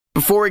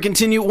Before we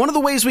continue, one of the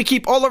ways we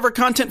keep all of our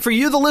content for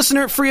you, the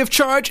listener, free of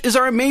charge is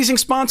our amazing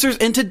sponsors,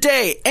 and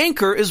today,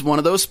 Anchor is one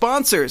of those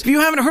sponsors. If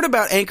you haven't heard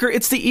about Anchor,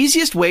 it's the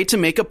easiest way to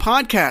make a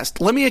podcast.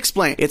 Let me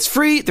explain. It's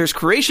free, there's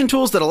creation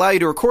tools that allow you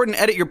to record and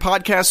edit your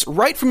podcasts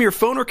right from your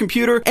phone or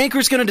computer.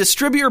 Anchor's going to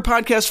distribute your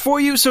podcast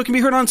for you so it can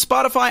be heard on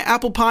Spotify,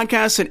 Apple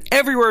Podcasts, and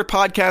everywhere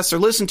podcasts are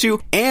listened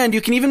to, and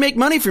you can even make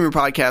money from your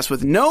podcast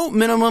with no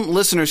minimum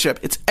listenership.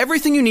 It's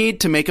everything you need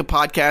to make a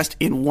podcast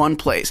in one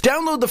place.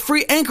 Download the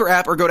free Anchor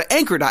app or go to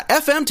anchor.fm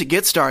to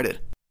get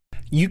started.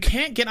 You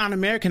can't get on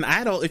American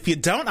Idol if you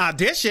don't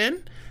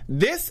audition.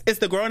 This is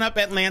the Growing Up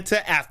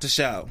Atlanta After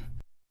Show.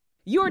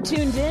 You're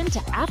tuned in to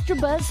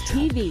AfterBuzz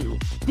TV,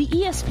 the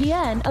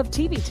ESPN of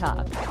TV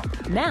talk.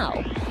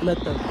 Now, let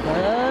the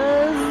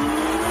buzz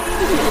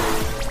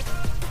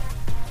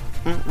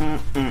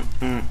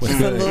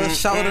Just a little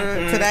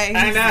shoulder today.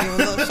 I know. A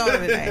little shoulder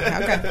today.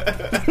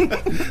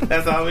 Okay.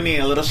 That's all we need,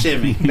 a little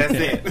shimmy. That's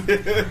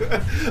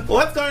it.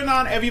 What's going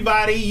on,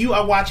 everybody? You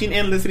are watching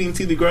and listening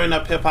to the Growing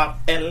Up Hip Hop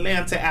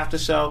Atlanta After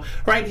Show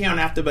right here on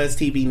AfterBuzz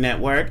TV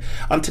Network.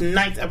 On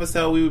tonight's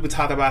episode, we will be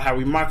talking about how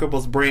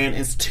Remarkable's brand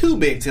is too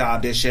big to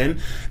audition.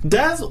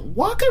 Does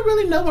Walker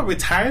really know what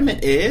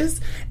retirement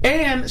is?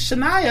 And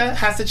Shania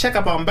has to check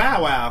up on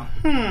Bow Wow.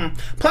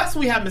 Plus,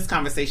 we have Miss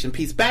Conversation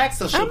Piece back,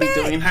 so she'll be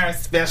doing her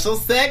special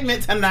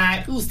segment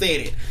tonight. Who said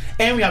it?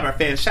 And we have our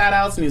fan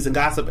shout-outs, news and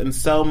gossip, and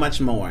so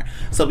much more.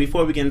 So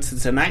before we get into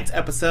tonight's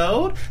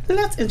episode,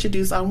 let's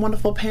introduce our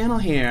wonderful panel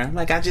here.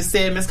 Like I just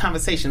said, Miss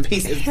Conversation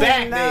Piece is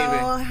back, baby.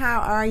 Hello,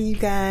 how are you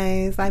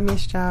guys? I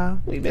missed y'all.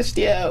 We missed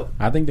you.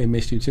 I think they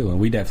missed you too, and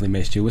we definitely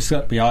missed you. What's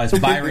up, y'all? It's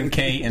Byron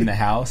K in the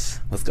house.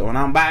 What's going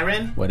on,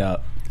 Byron? What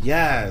up?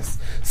 Yes.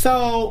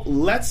 So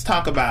let's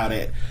talk about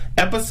it.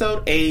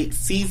 Episode 8,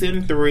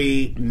 Season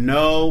 3,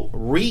 No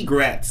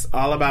Regrets.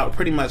 All about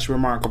pretty much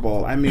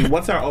Remarkable. I mean,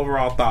 what's our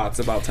overall thoughts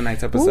about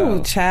tonight's episode?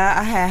 Ooh, child,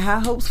 I had high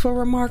hopes for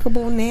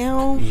Remarkable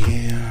now.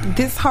 Yeah.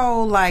 This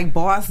whole,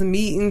 boss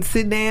meeting,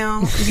 sit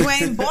down. You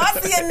ain't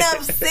bossy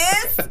enough,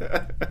 sis.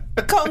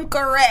 Come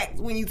correct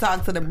when you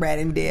talk to the Brad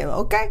and Deb,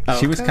 okay?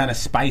 She was kind of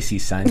spicy,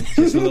 son.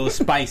 Just a little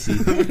spicy.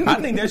 I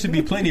think there should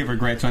be plenty of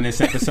regrets on this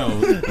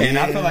episode. And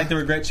I feel like the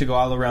regrets should go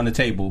all around the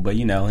table. But,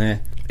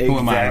 who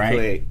am I,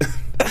 right?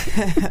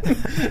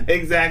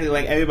 Exactly,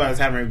 like everybody's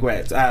having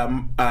regrets.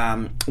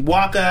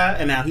 Walker,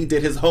 and now he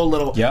did his whole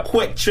little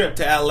quick trip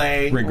to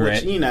LA.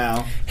 Regret. Which, he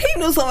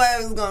knew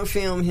somebody was gonna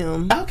film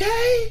him.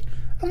 Okay.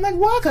 I'm like,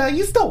 Walker,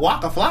 you still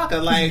Waka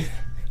Flocka,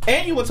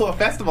 and you went to a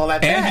festival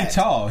at that. And he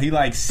tall. He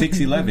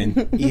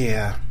 6'11".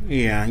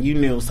 Yeah, you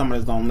knew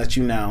somebody's gonna let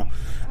you know.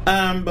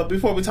 But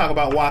before we talk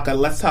about Waka,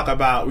 let's talk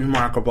about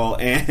Remarkable,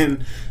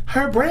 and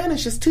her brand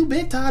is just too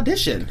big to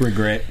audition.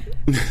 Regret.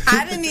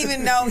 I didn't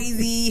even know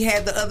Eazy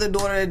had the other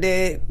daughter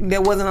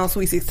that wasn't on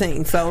Sweet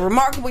 16. So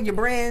Remarkable, your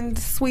brand,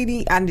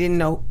 sweetie. I didn't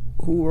know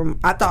who.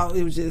 I thought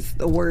it was just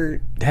a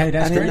word. Hey,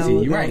 that's crazy.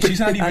 You're right. She's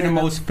not even the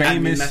most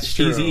famous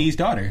Eazy-E's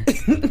daughter.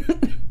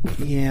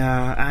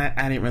 Yeah,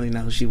 I didn't really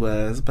know who she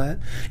was, but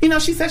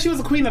she said she was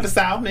a queen of the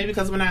South. Maybe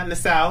because we're not in the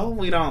South,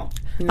 we don't.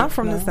 I'm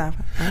from the South.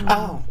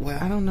 Oh,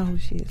 well, I don't know who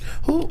she is.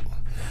 Who?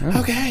 Oh.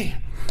 Okay.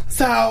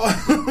 So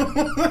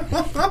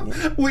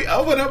we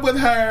open up with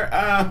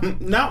her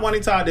not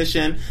wanting to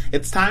audition.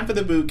 It's time for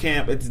the boot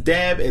camp. It's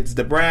Deb, it's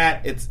the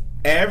Brat, it's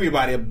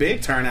everybody. A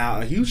big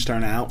turnout, a huge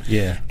turnout.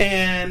 Yeah.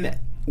 And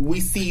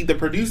we see the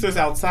producers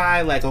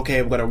outside,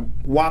 okay, we're going to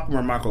walk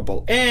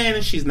Remarkable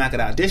in. She's not going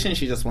to audition.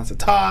 She just wants to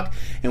talk.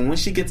 And when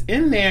she gets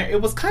in there,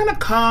 it was kind of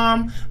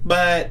calm,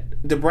 but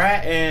the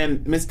Brat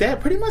and Miss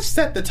Deb pretty much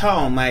set the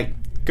tone.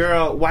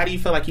 Girl, why do you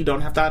feel like you don't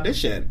have to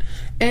audition?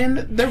 And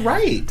they're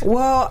right.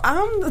 Well,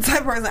 I'm the type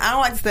of person, I don't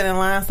like to stand in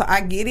line, so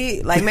I get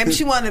it. Maybe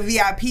she wanted a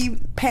VIP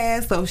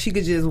pass so she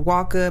could just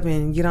walk up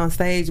and get on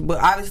stage,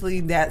 but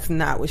obviously that's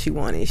not what she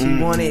wanted. She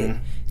wanted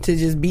to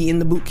just be in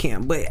the boot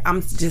camp. But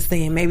I'm just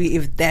saying, maybe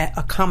if that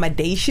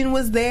accommodation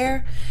was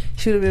there,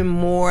 should have been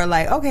more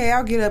okay,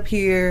 I'll get up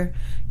here.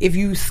 If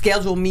you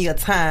schedule me a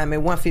time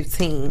at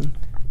 1:15,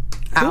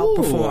 I'll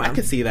perform. I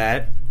could see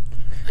that.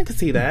 I can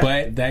see that.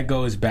 But that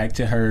goes back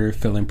to her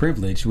feeling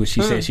privileged, which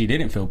she said she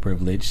didn't feel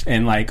privileged.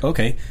 And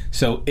okay,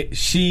 so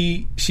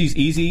she's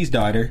Eazy-E's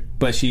daughter,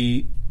 but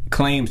she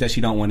claims that she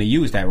don't want to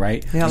use that,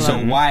 right? Hello.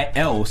 So why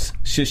else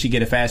should she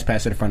get a fast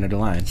pass to the front of the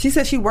line? She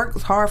said she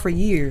worked hard for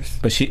years.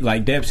 But she,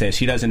 like Deb said,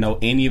 she doesn't know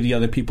any of the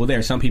other people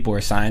there. Some people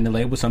are signed to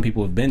label, some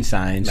people have been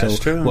signed. That's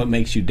true. What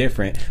makes you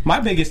different?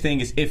 My biggest thing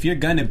is if you're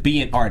gonna be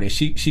an artist,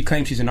 she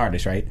claims she's an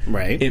artist, right?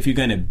 Right. If you're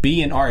gonna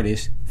be an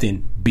artist,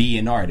 then be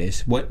an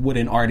artist. What would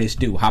an artist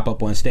do? Hop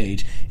up on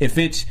stage. If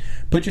it's,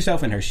 put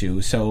yourself in her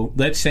shoes. So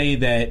let's say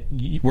that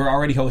we're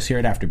already hosts here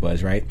at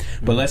AfterBuzz, right?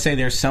 But let's say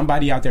there's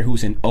somebody out there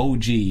who's an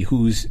OG,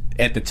 who's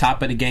at the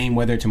top of the game,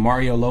 whether it's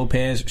Mario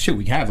Lopez,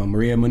 we have them,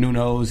 Maria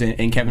Menounos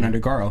and Kevin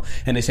Undergaro,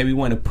 and they say we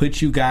want to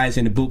put you guys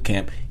in the boot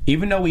camp.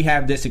 Even though we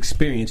have this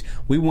experience,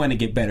 we want to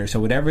get better. So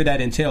whatever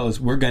that entails,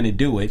 we're going to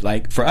do it.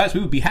 Like for us, we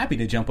would be happy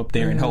to jump up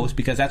there and host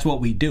because that's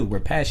what we do. We're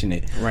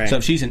passionate. Right. So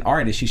if she's an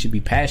artist, she should be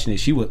passionate.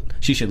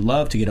 She should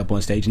love to get up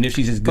on stage. And if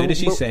she's as good as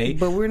she say,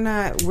 but we're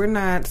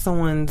not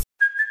someone's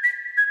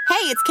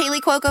it's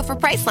Kaylee Cuoco for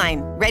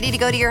Priceline. Ready to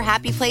go to your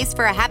happy place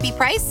for a happy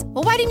price?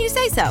 Well, why didn't you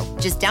say so?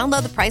 Just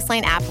download the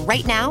Priceline app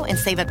right now and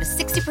save up to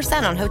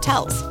 60% on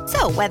hotels.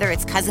 So whether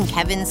it's Cousin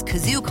Kevin's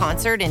Kazoo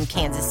Concert in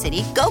Kansas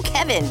City, go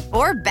Kevin,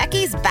 or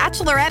Becky's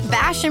Bachelorette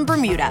Bash in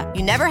Bermuda,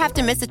 you never have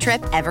to miss a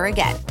trip ever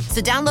again.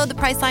 So download the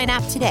Priceline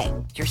app today.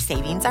 Your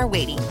savings are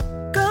waiting.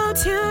 Go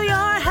to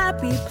your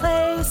happy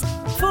place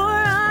for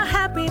a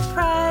happy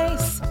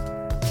price.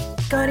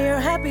 Go to your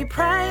happy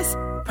price,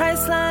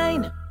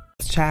 Priceline.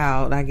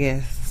 Child, I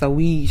guess. So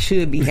we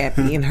should be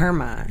happy in her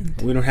mind.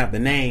 We don't have the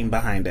name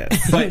behind it.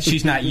 But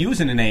she's not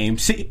using the name.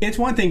 See, it's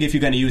one thing if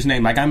you're going to use a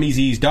name, like I'm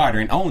Eazy-E's daughter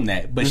and own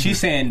that. But she's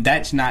saying,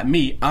 that's not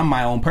me. I'm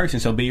my own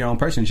person. So be your own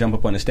person. Jump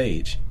up on the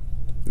stage.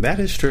 That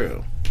is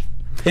true.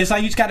 It's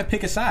like you just got to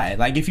pick a side.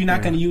 Like if you're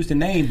not going to use the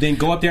name, then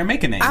go up there and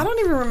make a name. I don't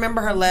even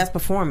remember her last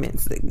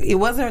performance. It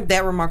wasn't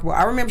that remarkable.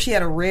 I remember she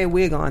had a red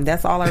wig on.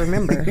 That's all I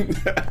remember.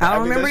 I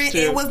don't remember it.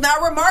 It was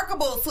not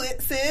remarkable,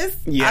 sis.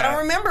 Yeah. I don't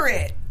remember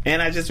it. And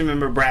I just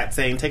remember Brat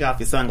saying, "Take off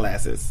your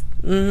sunglasses."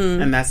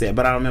 Mm-hmm. And that's it.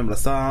 But I don't remember the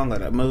song or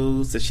the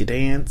moves. Did she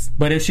dance?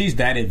 But if she's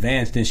that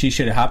advanced, then she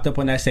should have hopped up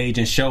on that stage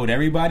and showed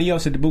everybody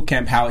else at the boot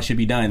camp how it should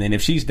be done. And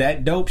if she's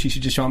that dope, she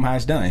should just show them how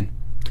it's done.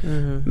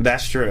 Mm-hmm.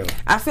 That's true.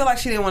 I feel like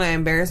she didn't want to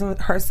embarrass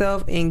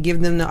herself and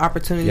give them the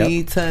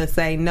opportunity to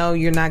say, no,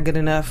 you're not good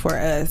enough for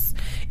us.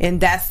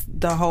 And that's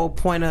the whole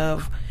point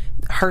of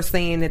her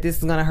saying that this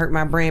is going to hurt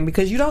my brand,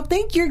 because you don't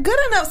think you're good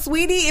enough,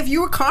 sweetie. If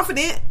you were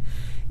confident,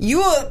 you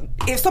will.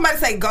 If somebody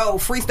say go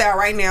freestyle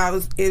right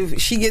now,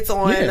 if she gets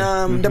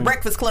on the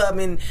Breakfast Club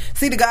and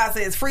See the God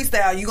says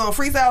freestyle, you gonna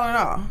freestyle or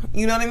no?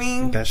 You know what I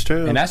mean? That's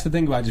true. And that's the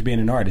thing about just being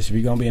an artist. If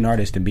you're gonna be an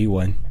artist, then be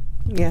one.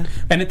 Yeah.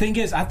 And the thing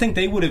is, I think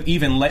they would have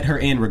even let her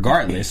in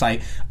regardless.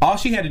 Like, all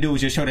she had to do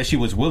was just show that she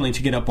was willing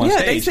to get up on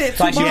stage. They said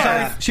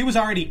like she was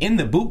already in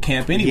the boot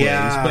camp anyways,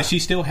 but she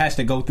still has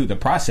to go through the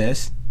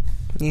process.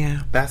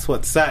 Yeah. That's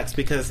what sucks,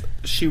 because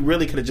she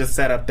really could have just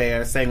sat up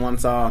there, sang one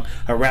song,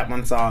 or rap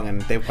one song,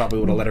 and they probably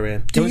would have let her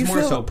in. It was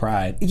more so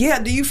pride. Yeah.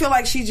 Do you feel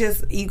like she's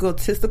just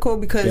egotistical?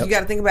 Because you got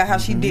to think about how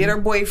she did her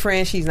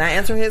boyfriend. She's not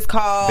answering his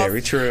calls.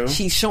 Very true.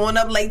 She's showing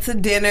up late to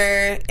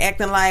dinner,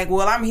 acting like,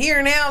 well, I'm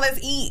here now, let's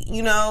eat.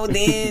 You know,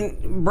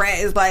 then Brat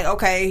is like,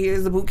 okay,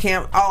 here's the boot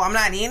camp. Oh, I'm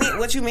not in it?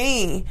 What you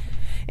mean?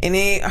 And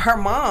then her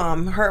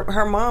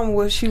mom,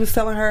 was she was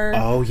telling her,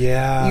 oh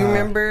yeah, you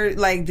remember,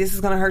 like, this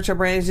is gonna hurt your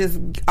brain. It's just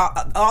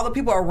all the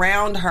people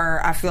around her,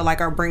 I feel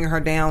like, are bringing her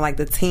down. Like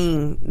the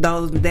team,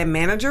 that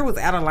manager was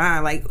out of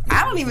line. Like,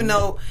 I don't even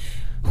know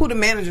who the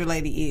manager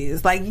lady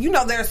is. Like, you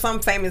know, there are some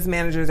famous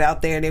managers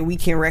out there that we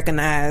can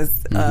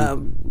recognize,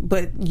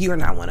 but you're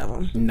not one of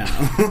them. No,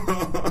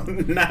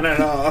 not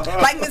at all.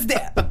 Like Miss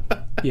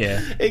Depp.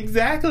 Yeah,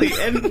 exactly.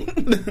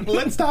 And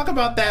let's talk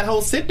about that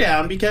whole sit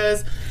down,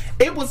 because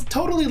it was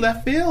totally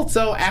left field.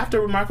 So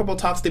after Remarkable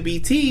talks to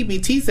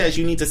BT says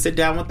you need to sit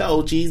down with the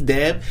OGs,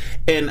 Deb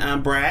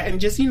and Brat, and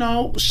just, you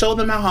know, show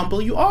them how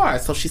humble you are.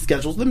 So she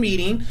schedules the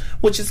meeting,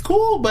 which is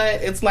cool,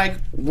 but it's like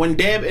when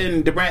Deb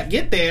and Brat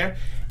get there,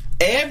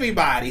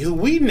 everybody who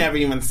we've never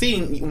even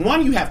seen,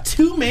 one, you have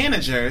two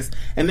managers,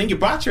 and then you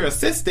brought your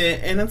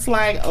assistant, and it's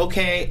like,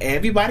 okay,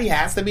 everybody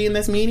has to be in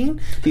this meeting.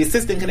 The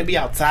assistant couldn't be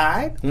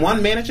outside.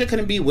 One manager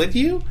couldn't be with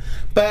you.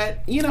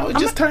 But, you know, it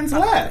just turns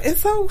left.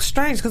 It's so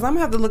strange, because I'm going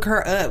to have to look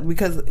her up,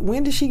 because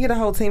when did she get a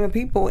whole team of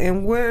people,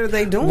 and what are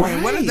they doing?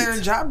 Right. What are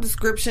their job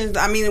descriptions?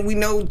 I mean, we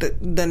know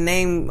the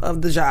name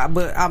of the job,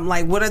 but I'm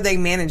like, what are they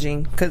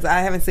managing? Because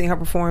I haven't seen her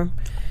perform.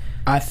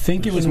 I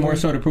think it was more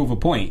so to prove a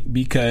point,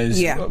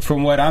 because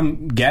from what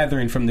I'm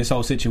gathering from this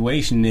whole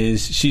situation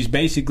is she's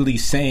basically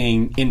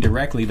saying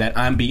indirectly that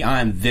I'm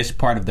beyond this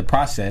part of the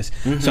process.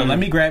 So let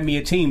me grab me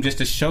a team just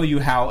to show you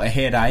how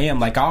ahead I am.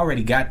 Like, I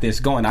already got this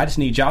going. I just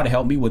need y'all to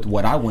help me with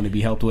what I want to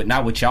be helped with,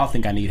 not what y'all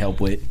think I need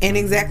help with. And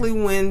exactly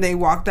when they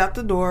walked out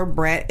the door,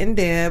 Brat and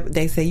Deb,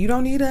 they say, you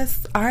don't need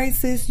us. All right,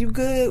 sis, you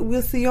good.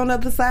 We'll see you on the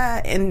other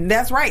side. And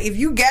that's right. If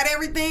you got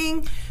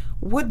everything,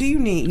 what do you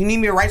need? You need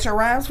me to write your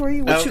rhymes for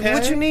you? What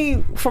you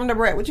need from the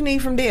Brat? What you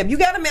need from Deb? You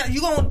got a manager.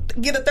 You gonna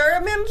get a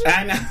third manager?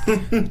 I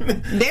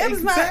know.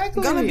 Deb's not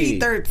gonna be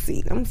third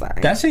seat. I'm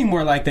sorry. That seemed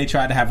more like they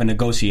tried to have a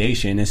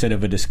negotiation instead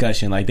of a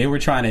discussion. Like they were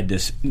trying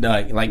to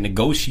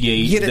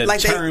negotiate the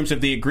terms of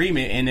the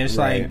agreement, and it's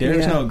like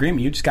there's no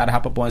agreement. You just got to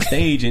hop up on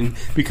stage and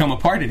become a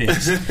part of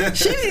this.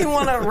 She didn't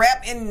want to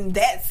rap in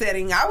that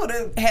setting. I would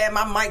have had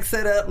my mic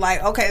set up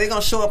like, okay, they're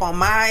gonna show up on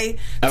my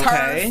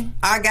turf.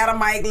 I got a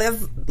mic.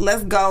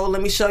 Let's go.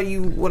 Let me show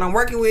you what I'm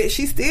working with.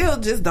 She still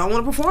just don't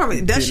want to perform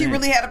it. Does she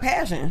really have a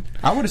passion?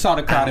 I would have saw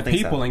the crowd of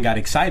people and got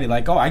excited.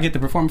 Like, oh, I get to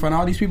perform in front of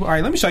all these people. All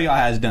right, let me show y'all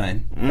how it's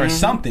done. Or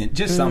something.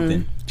 Just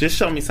something. Just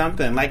show me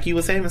something. Like you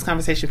were saying in this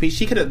conversation piece,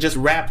 she could have just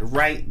rapped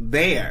right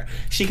there.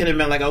 She could have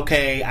been like,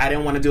 okay, I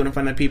didn't want to do it in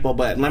front of people,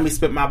 but let me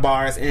spit my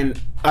bars and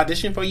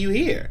audition for you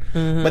here.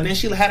 But then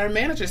she had her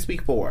manager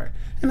speak for her.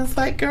 And it's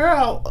like,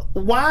 girl,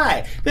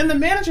 why? Then the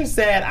manager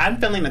said, I'm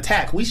feeling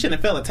attacked. We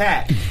shouldn't feel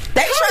attacked.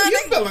 They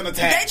feeling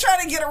attacked. They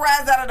try to get a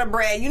rise out of the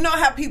Brad. You know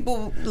how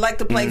people like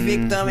to play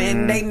victim,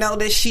 and they know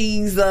that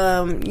she's,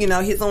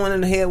 hit someone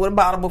in the head with a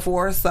bottle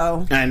before.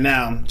 So I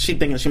know she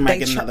thinking she might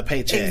get another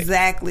paycheck.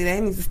 Exactly. They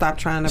need to stop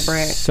trying to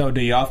brag. So,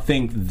 do y'all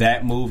think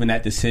that move and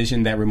that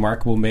decision that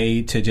Remarkable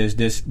made to just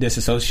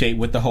disassociate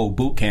with the whole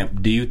boot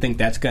camp? Do you think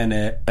that's going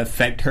to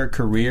affect her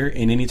career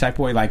in any type of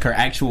way, like her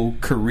actual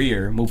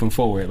career moving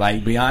forward,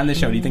 like beyond the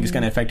show? Do you think it's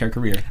going to affect her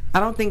career? I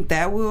don't think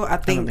that will. I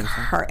think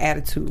her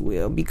attitude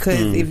will,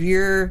 because if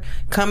you're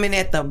coming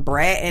at the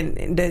Brat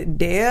and the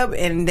Deb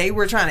and they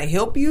were trying to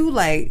help you,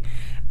 like,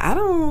 I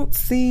don't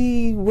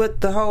see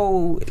what the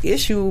whole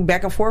issue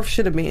back and forth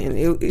should have been.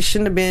 It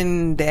shouldn't have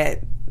been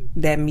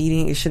that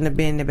meeting. It shouldn't have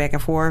been the back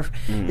and forth.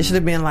 It should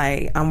have been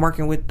like, I'm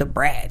working with the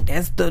Brat.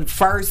 That's the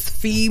first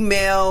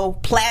female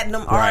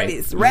platinum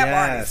artist,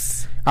 rap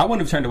artist. I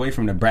wouldn't have turned away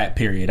from the Brat,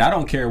 period. I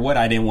don't care what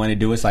I didn't want to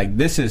do. It's like,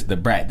 this is the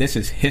Brat. This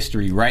is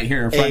history right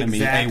here in front of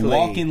me. A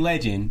walking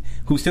legend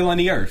who's still on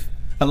the earth,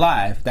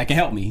 alive, that can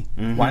help me.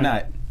 Why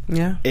not?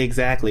 Yeah.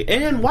 Exactly.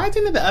 And why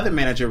didn't the other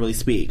manager really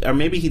speak? Or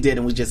maybe he did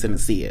and we just didn't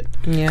see it.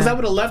 Because I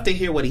would have loved to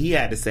hear what he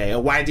had to say.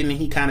 Or why didn't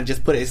he kind of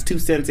just put his 2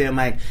 cents in,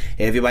 like,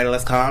 everybody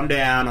let's calm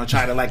down, or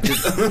try to, like,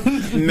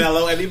 just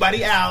mellow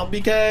everybody out?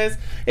 Because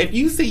if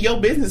you see your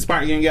business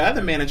partner and your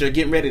other manager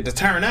getting ready to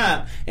turn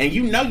up, and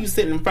you know you're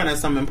sitting in front of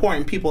some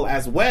important people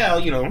as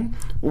well,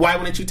 why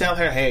wouldn't you tell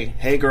her,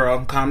 hey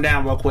girl, calm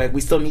down real quick.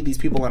 We still need these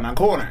people in our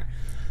corner.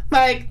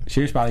 Like,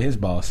 she was probably his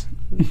boss.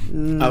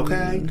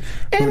 Okay.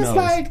 And it's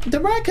like, the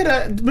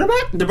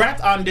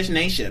Brat's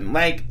auditionation,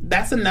 like,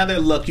 that's another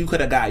look you could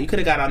have got. You could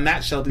have got on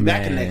that show through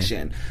that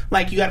connection.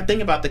 Like, you got to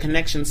think about the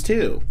connections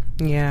too.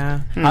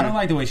 Yeah. I don't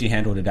like the way she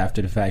handled it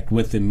after the fact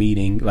with the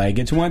meeting. Like,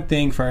 it's one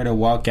thing for her to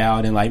walk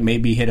out and, like,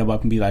 maybe hit him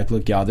up and be like,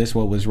 look, y'all, this is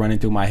what was running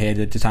through my head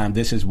at the time.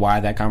 This is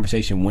why that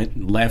conversation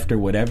went left or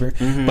whatever.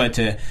 But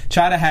to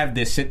try to have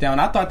this sit down,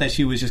 I thought that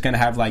she was just going to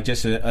have, like,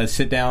 just a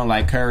sit down,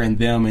 like, her and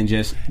them, and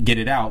just get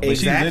it out. But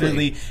she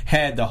literally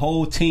had the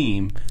whole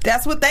team.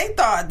 That's what they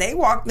thought. They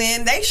walked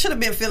in. They should have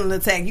been feeling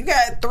attacked. You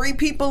got 3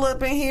 people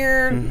up in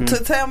here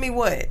to tell me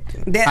what?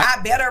 That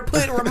I better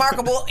put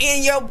Remarkable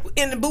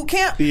in the boot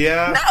camp?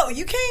 Yeah. No,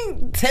 you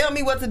can't tell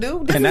me what to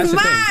do. This is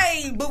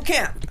my boot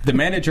camp. The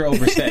manager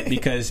overstepped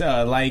because,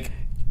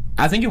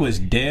 I think it was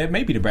Deb,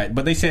 maybe the Brat,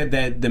 but they said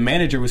that the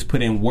manager was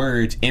putting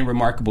words in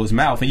Remarkable's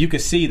mouth, and you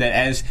could see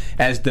that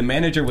as the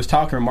manager was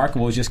talking,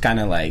 Remarkable was just kind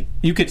of like,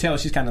 you could tell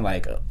she's kind of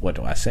like, what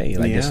do I say?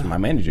 Like, this is my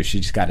manager. She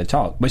just got to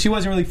talk, but she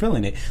wasn't really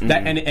feeling it.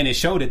 That and it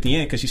showed at the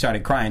end because she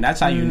started crying. That's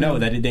how you know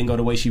that it didn't go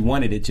the way she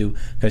wanted it to,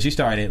 because she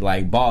started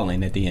like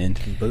bawling at the end.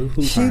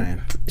 Boo-hoo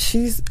crying.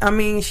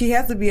 She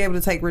has to be able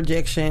to take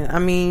rejection. I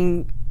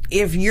mean,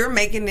 if you're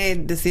making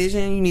that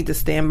decision, you need to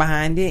stand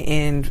behind it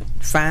and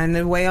find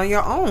a way on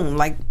your own.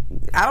 Like,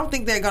 I don't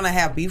think they're going to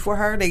have beef with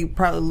her. They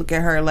probably look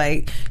at her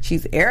like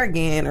she's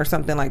arrogant or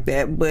something like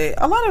that. But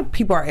a lot of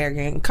people are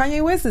arrogant.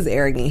 Kanye West is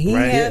arrogant. He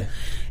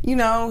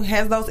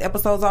has those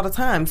episodes all the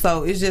time.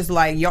 So it's just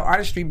like, your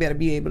artistry better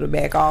be able to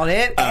back all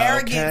that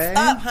arrogance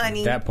up,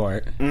 honey. That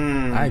part.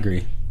 I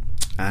agree.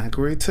 I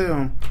agree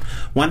too.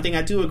 One thing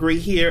I do agree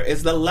here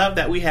is the love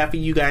that we have for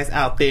you guys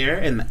out there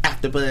in the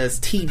AfterBuzz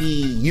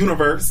TV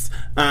universe.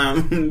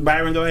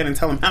 Byron, go ahead and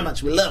tell them how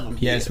much we love them.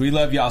 Yes, we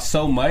love y'all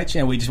so much,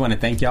 and we just want to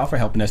thank y'all for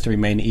helping us to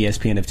remain the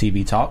ESPN of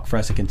TV Talk. For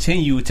us to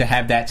continue to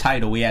have that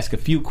title, we ask a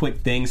few quick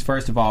things.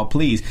 First of all,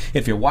 please,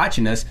 if you're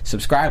watching us,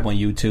 subscribe on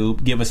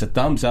YouTube, give us a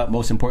thumbs up.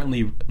 Most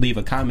importantly, leave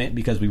a comment,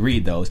 because we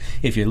read those.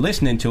 If you're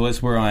listening to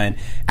us, we're on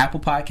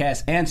Apple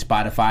Podcasts and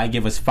Spotify.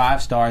 Give us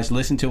 5 stars,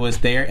 listen to us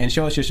there, and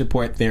show us your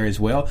support there as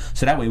well,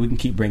 so that way we can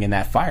keep bringing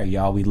that fire,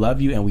 y'all. We love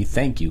you and we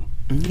thank you.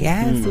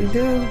 Yes, we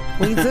do.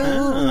 We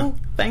do.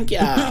 Thank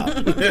y'all.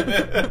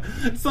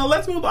 So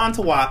let's move on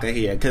to Waka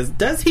here, because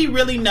does he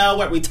really know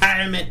what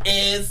retirement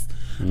is?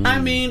 I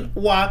mean,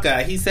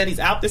 Waka, he said he's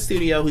out the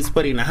studio. He's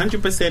putting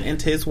 100%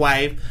 into his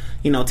wife,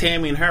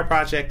 Tammy and her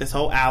project, this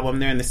whole album.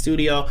 They're in the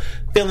studio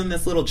feeling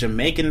this little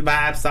Jamaican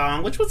vibe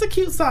song, which was a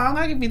cute song.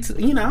 I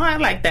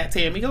like that,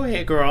 Tammy. Go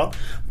ahead, girl.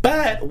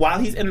 But while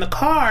he's in the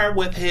car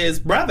with his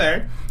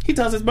brother, he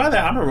tells his brother,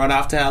 I'm going to run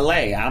off to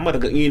L.A. I'm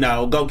going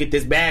to, go get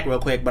this bag real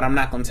quick, but I'm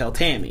not going to tell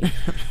Tammy.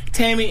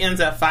 Tammy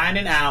ends up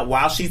finding out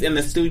while she's in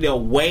the studio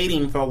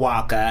waiting for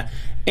Waka,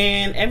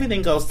 and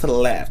everything goes to the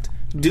left.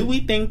 Do we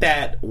think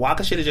that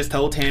Waka should have just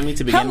told Tammy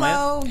to begin with?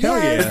 Hell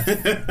yes.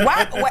 yeah.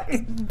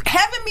 Why,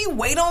 having me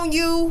wait on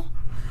you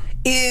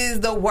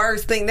is the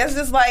worst thing. That's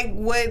just like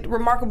what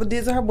Remarkable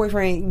did to her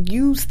boyfriend.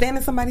 You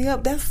standing somebody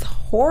up, that's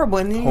horrible.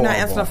 And then you not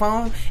answer the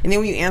phone, and then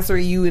when you answer,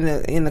 you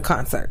in the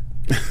concert.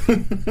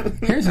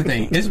 Here's the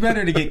thing. It's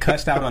better to get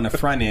cussed out on the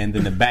front end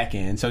than the back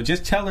end. So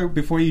just tell her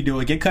before you do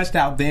it. Get cussed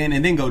out then,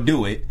 and then go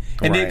do it.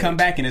 And then come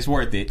back and it's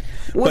worth it.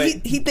 Well,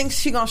 he thinks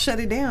she gonna shut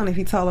it down if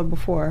he told her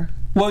before.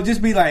 Well,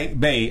 just be like,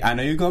 babe, I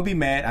know you're going to be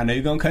mad. I know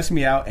you're going to cuss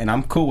me out, and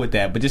I'm cool with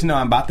that. But just know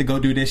I'm about to go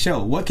do this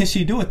show. What can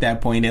she do at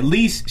that point? At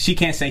least she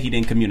can't say he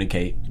didn't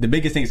communicate. The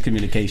biggest thing is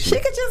communication. She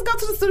could just go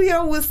to the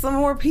studio with some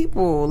more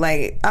people.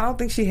 Like, I don't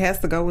think she has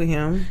to go with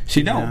him.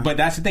 She don't. But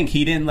that's the thing.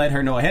 He didn't let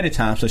her know ahead of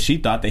time, so she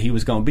thought that he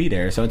was going to be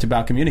there. So it's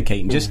about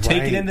communicating. Just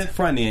take it in the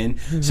front end.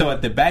 Mm-hmm. So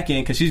at the back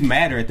end, because she's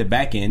madder at the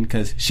back end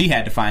because she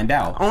had to find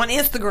out. On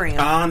Instagram.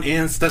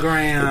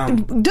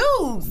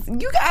 Dudes,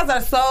 you guys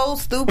are so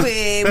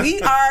stupid.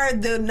 We are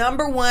the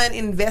number one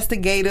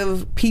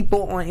investigative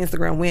people on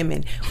Instagram,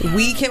 women.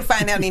 We can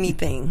find out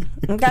anything.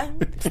 Okay?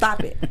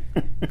 Stop it.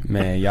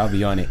 Man, y'all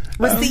be on it.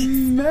 Receipts.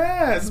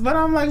 Mess. But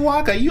I'm like,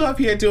 Waka, you up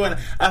here doing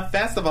a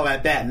festival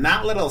at that.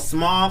 Not little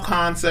small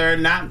concert,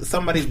 not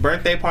somebody's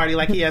birthday party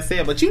like he has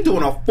said, but you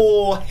doing a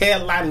full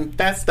headlining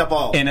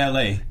festival. In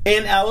L.A.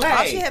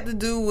 All she had to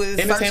do was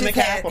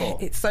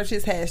search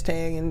his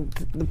hashtag and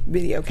the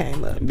video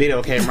came up.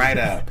 Video came right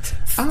up.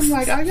 I'm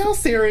like, are y'all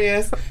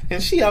serious?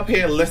 And she up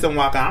here, listen,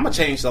 Waka, I'm going to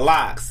change the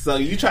locks. So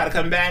you try to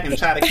come back and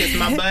try to kiss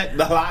my butt,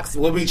 the locks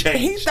will be changed.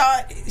 He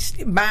thought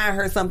buying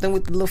her something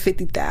with the little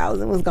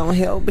 $50,000 was going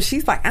to help. But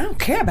she's like, I don't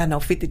care about no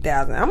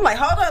 $50,000. I'm like,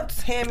 hold up,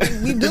 Tammy.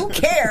 We do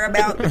care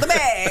about the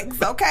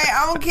bags, okay?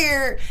 I don't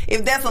care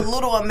if that's a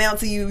little amount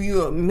to you.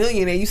 You're a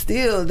millionaire. You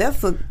still,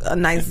 that's a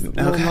nice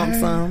little lump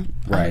sum.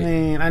 Right. I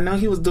mean, I know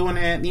he was doing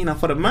that,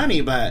 for the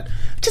money, but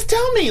just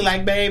tell me,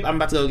 like, babe, I'm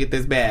about to go get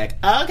this bag.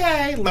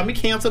 Okay, let me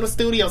cancel the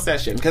studio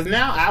session, because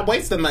now I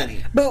wasted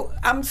money. But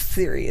I'm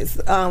serious.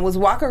 Was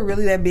Walker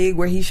really that big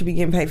where he should be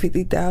getting paid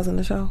 $50,000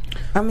 a show?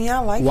 I mean, I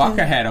like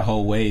Walker him. had a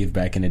whole wave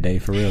back in the day,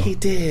 for real. He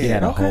did. He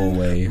had a whole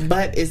wave.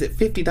 But is it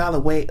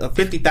 $50 wave or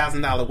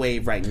 $50,000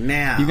 wave right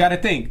now? You got to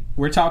think,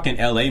 we're talking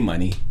LA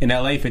money. In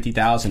LA,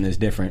 $50,000 is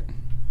different.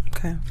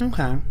 Okay.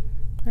 All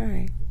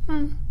right.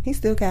 He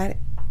still got it.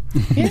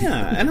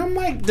 Yeah, and I'm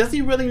like, does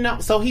he really know?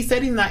 So he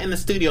said he's not in the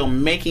studio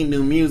making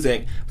new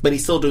music, but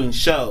he's still doing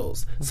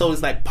shows. So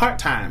it's like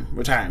part-time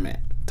retirement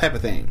type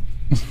of thing.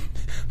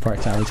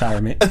 Part-time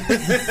retirement.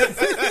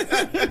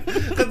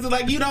 Because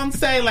like, you don't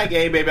say like,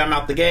 hey baby, I'm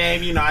out the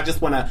game, I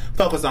just want to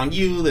focus on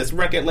you, this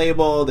record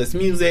label, this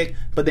music,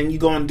 but then you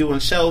go and do a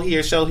show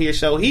here, so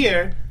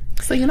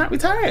you're not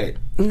retired.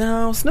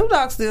 No, Snoop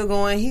Dogg's still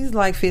going. He's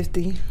like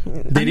 50.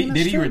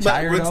 Did he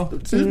retire though?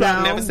 Snoop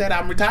Dogg never said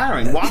I'm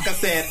retiring. Walker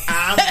said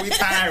I'm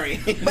retiring.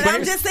 But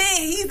I'm just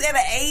saying he's at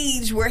an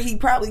age where he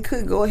probably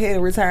could go ahead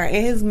and retire,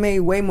 and he's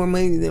made way more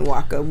money than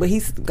Walker. But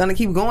he's gonna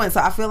keep going.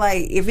 So I feel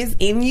like if it's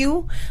in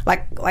you,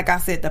 like I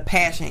said, the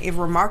passion. If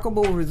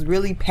Remarkable was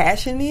really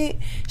passionate,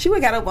 she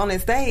would have got up on that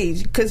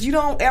stage, because you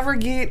don't ever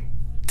get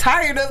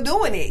tired of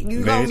doing it.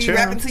 You're gonna be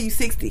rapping till you're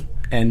 60.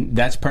 And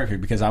that's perfect,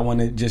 because I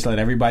want to just let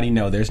everybody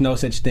know there's no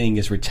such thing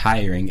as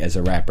retiring as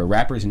a rapper.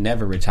 Rappers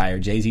never retire.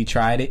 Jay-Z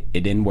tried it.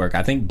 It didn't work.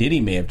 I think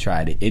Diddy may have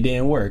tried it. It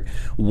didn't work.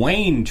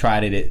 Wayne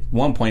tried it at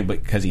one point,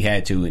 but because he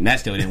had to, and that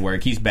still didn't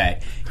work. He's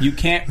back. You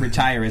can't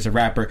retire as a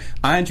rapper.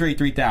 Andre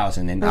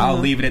 3000, and I'll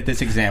leave it at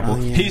this example.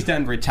 He's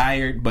done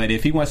retired, but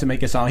if he wants to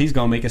make a song, he's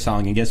going to make a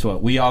song, and guess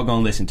what? We all going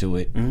to listen to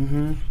it.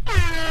 Mm-hmm.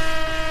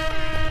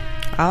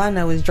 All I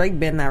know is Drake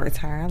better not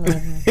retire. I love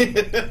him.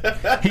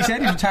 He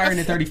said he's retiring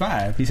at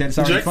 35. He said it's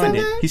already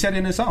funded. He said it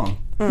in a song.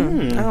 I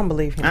don't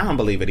believe him. I don't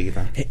believe it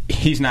either.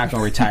 He's not going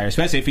to retire,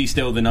 especially if he's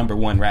still the number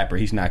one rapper.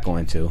 He's not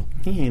going to.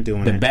 He ain't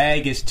doing it. The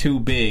bag is too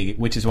big,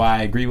 which is why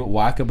I agree with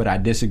Waka, but I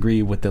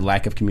disagree with the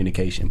lack of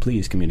communication.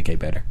 Please communicate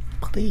better.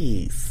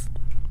 Please.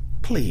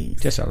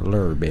 Just a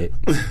little bit.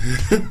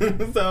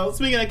 So,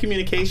 speaking of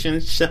communication,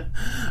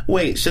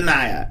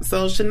 Shania.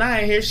 So,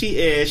 Shania, here she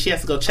is. She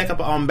has to go check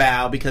up on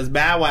Bow, because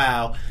Bow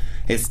Wow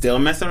is still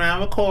messing around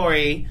with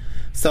Corey.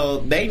 So,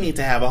 they need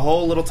to have a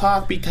whole little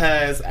talk,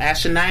 because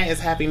as Shania is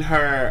having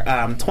her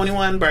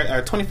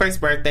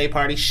 21st birthday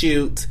party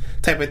shoot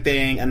type of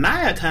thing,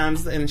 Anaya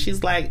comes and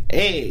she's like,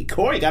 hey,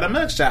 Corey got a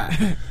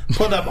mugshot.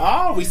 Pulled up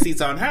all receipts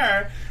on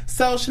her.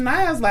 So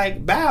Shania's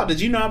like, Bow,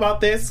 did you know about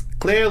this?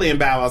 Clearly in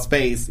Bow Wow's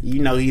face, he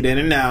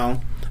didn't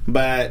know.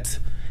 But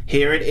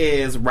here it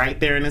is, right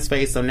there in his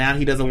face. So now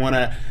he doesn't want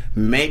to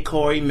make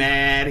Corey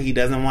mad. He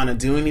doesn't want to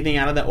do anything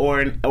out of the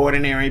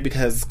ordinary,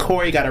 because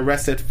Corey got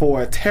arrested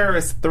for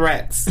terrorist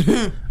threats.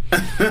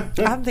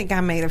 I think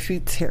I made a few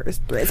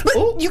terrorist threats.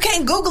 But you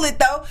can't Google it,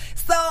 though.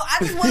 So I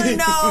just want to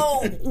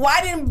know, why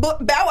didn't Bow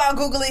Wow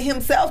Google it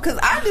himself? Because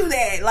I do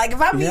that. Like,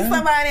 if I meet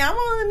somebody, I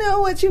want to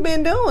know what you've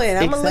been doing.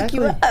 I'm going to look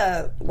you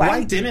up.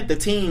 Why didn't the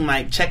team,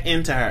 check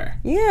into her?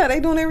 Yeah, they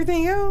doing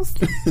everything else.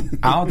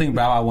 I don't think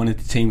Bow Wow wanted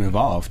the team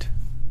involved.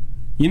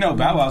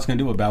 Bow Wow's going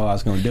to do what Bow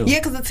Wow's going to do. Yeah,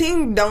 because the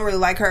team don't really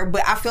like her,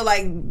 but I feel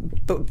like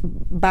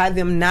by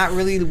them not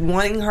really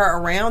wanting her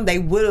around, they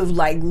would have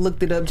like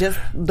looked it up just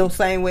the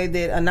same way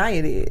that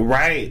Anaya did.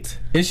 Right.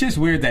 It's just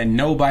weird that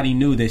nobody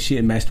knew that she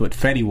had messed with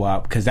Fetty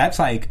Wap, because that's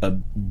like a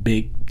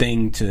big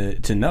thing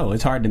to know.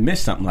 It's hard to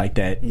miss something like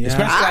that,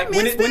 especially like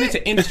when it's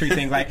an industry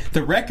thing. Like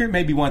the record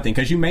may be one thing,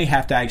 because you may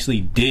have to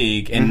actually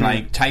dig and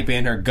like type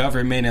in her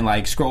government and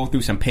like scroll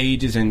through some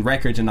pages and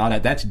records and all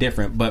that. That's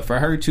different. But for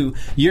her to,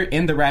 you're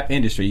in the rap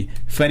industry.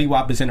 Fetty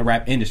Wap is in the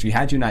rap industry.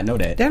 How'd you not know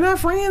that? They're not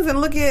friends,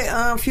 and look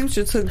at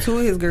Future took 2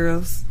 of his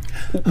girls.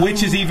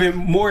 Which is even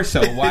more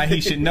so why he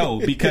should know,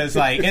 because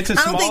like it's a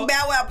small. I don't think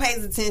Bow Wow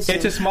pays attention.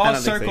 It's a small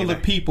circle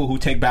of people who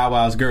take Bow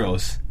Wow's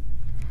girls.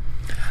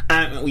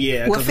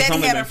 Yeah, well,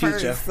 Fetty had her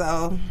first,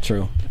 so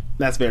true.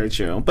 That's very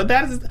true. But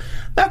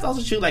that's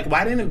also true. Like,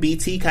 why didn't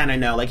BT kind of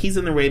know? Like, he's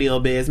in the radio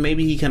biz.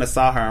 Maybe he kind of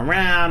saw her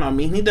around. I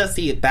mean, he does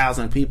see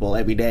 1,000 people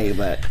every day,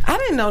 but I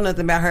didn't know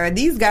nothing about her.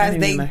 These guys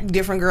date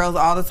different girls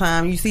all the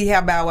time. You see how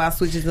Bow Wow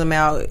switches them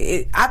out.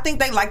 I think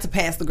they like to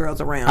pass the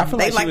girls around. I feel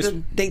they like to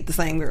date the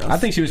same girls. I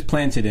think she was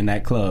planted in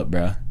that club,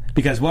 bro.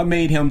 Because what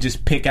made him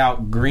just pick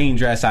out Green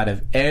Dress out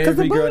of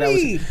every girl that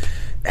was...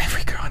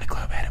 Every girl in the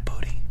club had a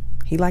booty.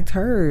 He liked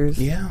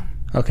hers. Yeah.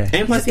 Okay.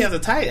 And plus, he has a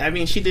type. I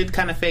mean, she did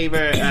kind of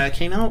favor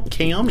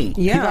Kaomi.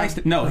 Yeah.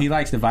 He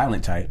likes the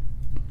violent type.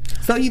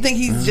 So you think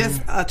he's just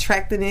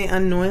attracted it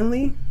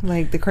unknowingly?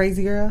 Like the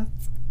crazy girls?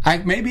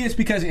 Maybe it's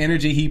because the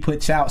energy he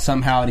puts out,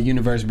 somehow the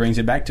universe brings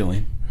it back to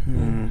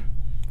him.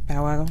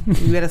 Bow Wow,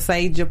 you better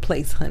save your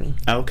place, honey.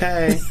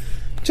 Okay.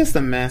 Just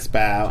a mess,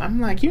 Bow. I'm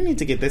like, you need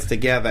to get this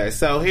together.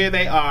 So here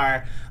they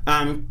are.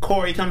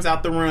 Corey comes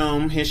out the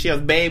room. Here she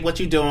goes, babe, what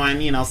you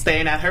doing? You know,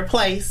 staying at her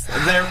place,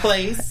 their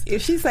place.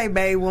 If she say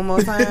babe one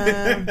more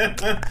time.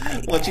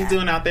 What you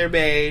doing out there,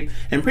 babe?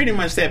 And pretty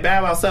much said,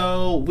 Bow Wow,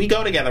 so we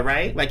go together,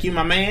 right? Like, you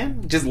my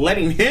man? Just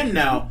letting him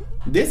know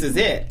this is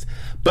it.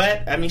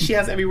 But, I mean, she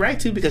has every right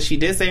to, because she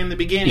did say in the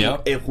beginning,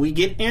 if we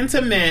get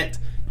intimate,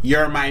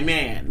 you're my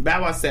man.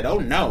 Bow Wow said, oh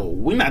no,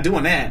 we're not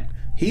doing that.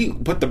 He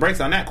put the brakes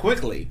on that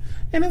quickly.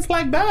 And it's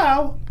like,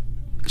 Bow,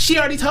 she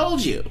already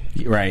told you.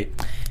 Right.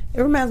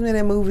 It reminds me of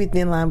that movie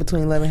Thin Line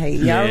Between Love and Hate.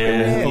 Y'all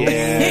remember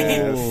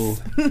that?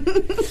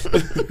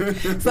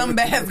 Yes. Something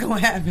bad's gonna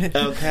happen.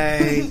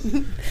 Okay.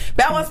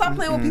 Bow Wow, stop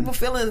playing with people's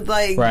feelings.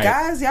 Like,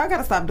 guys, y'all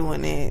gotta stop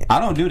doing that. I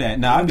don't do that.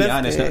 No, I'll be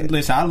honest.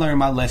 Listen, I learned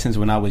my lessons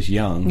when I was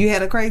young. You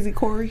had a crazy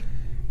Corey?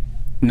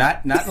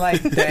 Not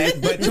like that,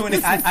 but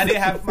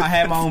I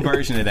had my own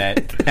version of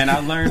that, and I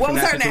learned from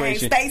that situation. What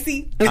was her name?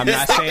 Stacy? I'm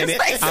not saying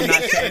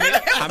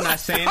it. I'm not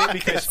saying it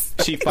because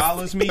she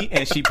follows me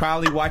and she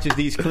probably watches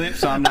these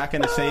clips, so I'm not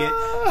going to say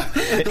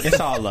it. It's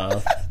all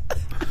love.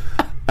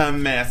 A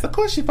mess. Of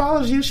course she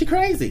follows you. She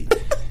crazy.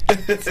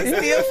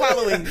 Still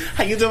following.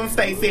 How you doing,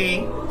 Stacy?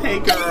 Hey,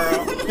 girl.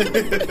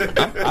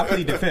 I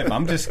plead the fifth.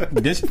 I'm just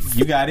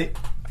you got it.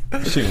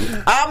 Shoot.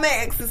 All my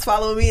exes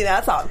follow me and I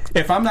talk.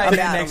 If I'm not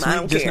here next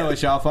week, just know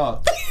it's y'all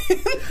fault.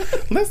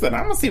 Listen,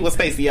 I'm gonna see what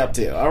Stacey up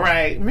to. All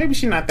right, maybe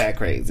she's not that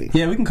crazy.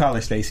 Yeah, we can call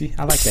her Stacey.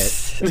 I like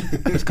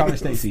that. Let's call her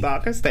Stacey.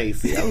 Stalker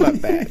Stacey. I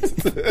love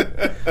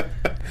that.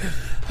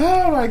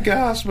 Oh my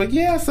gosh! But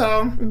yeah,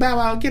 so Bow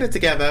Wow, get it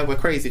together with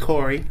Crazy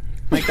Corey.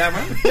 Like that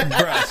one?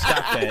 Bruh,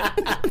 stop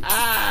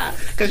that.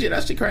 Because you know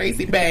she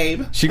crazy,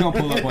 babe. She gonna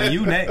pull up on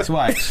you next.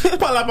 Watch.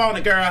 Pull up on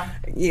it, girl.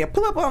 Yeah,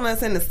 pull up on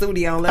us in the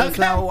studio and let us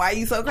know why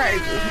you so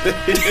crazy.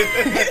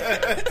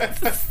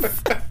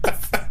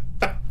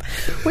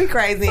 We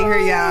crazy in here,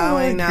 y'all.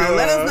 And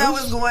let us know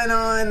what's going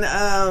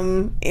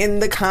on in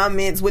the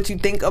comments, what you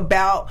think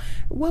about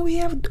what we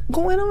have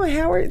going on,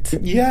 Howard.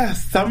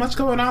 Yes, so much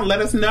going on. Let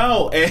us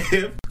know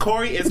if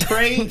Corey is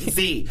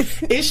crazy.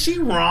 Is she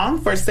wrong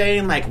for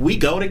saying, like, we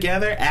go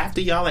together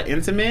after y'all are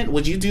intimate?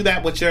 Would you do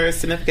that with your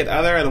significant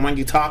other or the one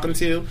you talking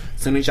to?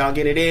 As soon as y'all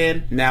get it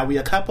in, now we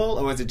a couple?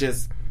 Or is it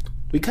just,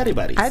 we cutty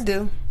buddies? I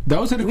do.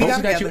 Those are the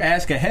questions that you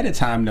ask ahead of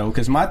time, though,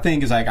 because my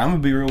thing is, like, I'm gonna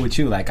be real with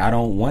you. Like, I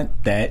don't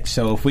want that.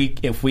 So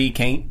if we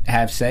can't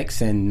have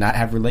sex and not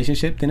have a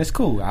relationship, then it's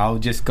cool. I'll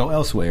just go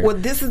elsewhere. Well,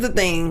 this is the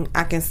thing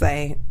I can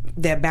say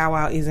that Bow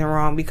Wow isn't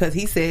wrong, because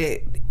he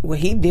said what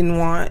he didn't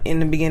want in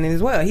the beginning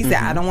as well. He said,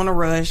 I don't want to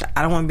rush.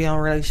 I don't want to be in a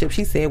relationship.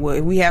 She said, well,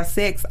 if we have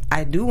sex,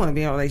 I do want to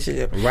be in a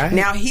relationship. Right.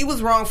 Now, he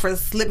was wrong for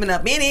slipping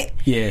up in it.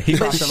 Yeah, he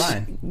crossed the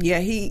line. Yeah,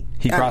 he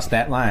crossed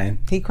that line.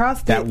 He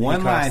crossed that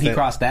one line. He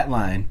crossed that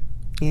line.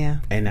 Yeah.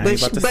 And now you're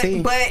about to see.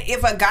 But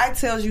if a guy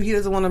tells you he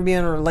doesn't want to be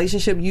in a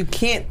relationship, you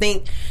can't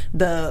think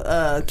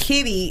the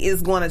kitty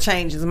is going to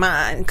change his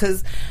mind.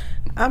 Because,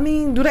 I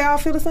mean, do they all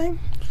feel the same?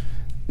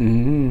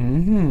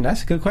 Mm-hmm.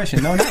 That's a good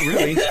question. No, not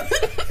really.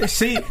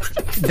 See,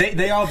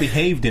 they all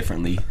behave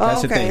differently.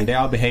 That's the thing. They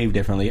all behave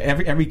differently.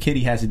 Every kitty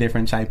has a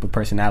different type of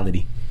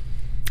personality.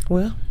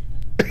 Well...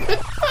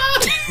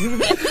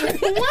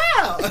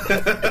 Wow.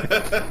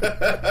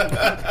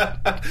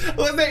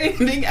 Was there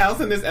anything else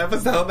in this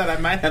episode that I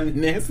might have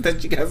missed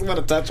that you guys want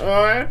to touch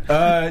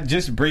on?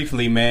 Just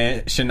briefly,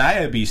 man.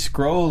 Shania be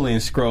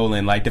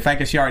scrolling. Like the fact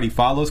that she already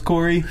follows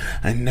Corey.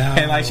 I know.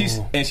 And like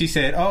she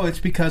said, oh, it's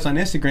because on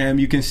Instagram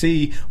you can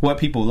see what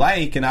people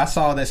like, and I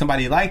saw that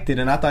somebody liked it,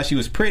 and I thought she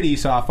was pretty,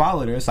 so I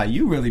followed her. It's like,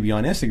 you really be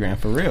on Instagram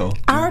for real.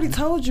 I already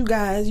told you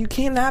guys, you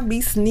cannot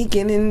be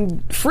sneaking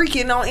and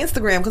freaking on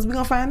Instagram because we're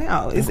gonna find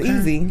out. It's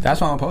easy.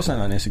 That's why I'm posting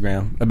on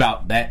Instagram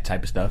about that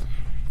type of stuff.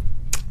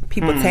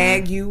 People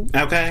tag you.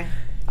 Okay.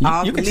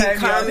 You can tag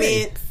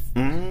comments.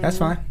 That's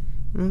fine.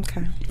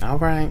 Okay. All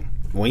right.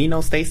 Well, you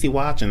know Stacy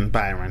watching,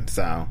 Byron,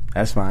 so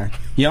that's fine.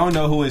 You don't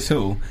know who is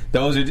who.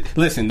 Those are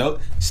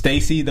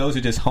Stacy. Those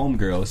are just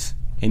homegirls,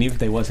 and even if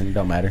they wasn't, it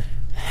don't matter.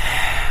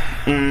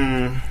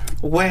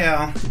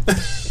 Well,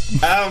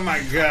 oh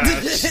my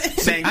gosh!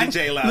 Thank you,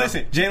 J-Lo.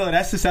 Listen, J-Lo,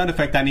 that's the sound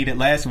effect I needed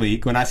last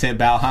week when I said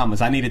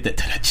Bahamas. I needed the.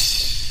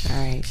 All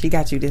right, she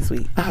got you this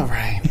week. All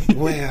right.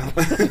 Well,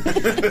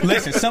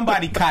 listen,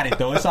 somebody caught it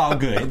though. It's all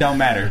good. It don't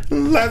matter.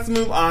 Let's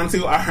move on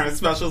to our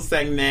special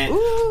segment. Ooh.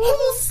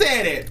 Who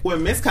said it? With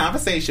Miss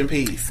Conversation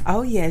Piece.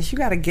 Oh yes, you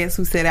got to guess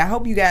who said it. I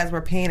hope you guys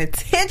were paying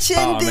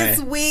attention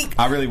this week.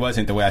 I really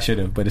wasn't the way I should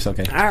have, but it's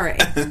okay. All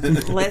right,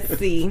 let's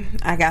see.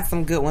 I got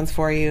some good ones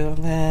for you.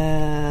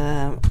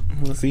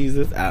 Let's use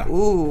this out.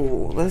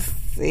 Ooh, let's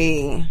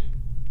see.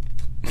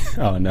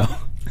 Oh no.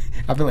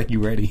 I feel like you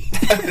ready.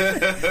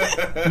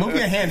 Move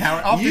your hand,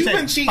 Howard. Off You've the table.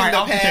 been cheating the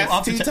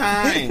past 2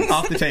 times.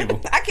 Off the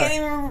table. I can't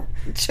even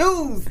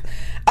choose.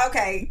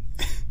 Okay.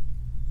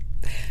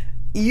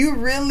 You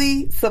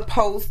really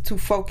supposed to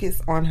focus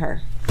on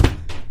her.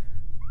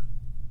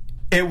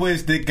 It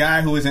was the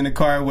guy who was in the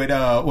car with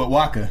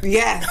Waka.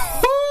 Yes.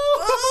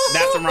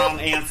 That's the wrong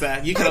answer.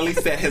 You could at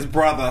least said his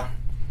brother.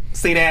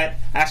 See that?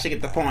 I should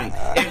get the point.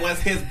 It was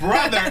his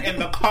brother in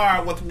the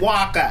car with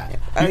Waka.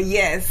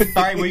 Yes.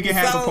 All right, well, you can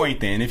have a point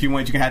then. If you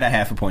want, you can have that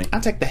half a point. I'll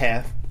take the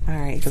half. All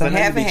right, so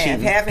half and half.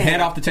 Half and Head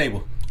half. off the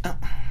table.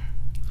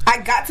 I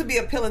got to be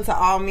appealing to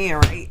all men,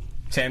 right?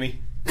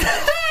 Tammy.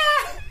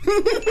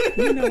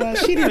 You know what?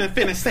 She didn't even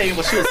finish saying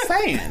what she was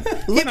saying.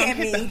 Look at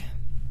me.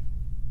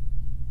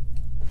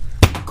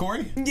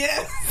 Corey?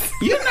 Yes.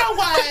 You know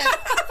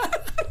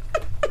what?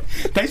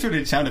 Thanks for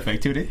the sound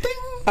effect, too.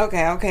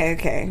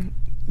 Okay.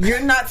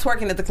 You're not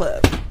twerking at the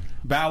club.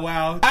 Bow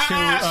Wow.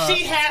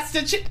 She has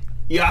to cheat.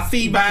 Y'all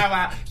see Bow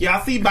Wow.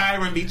 Y'all see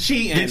Byron be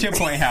cheating. Get your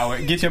point,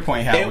 Howard.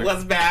 It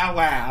was Bow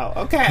Wow.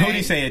 Okay. Who did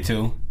he say it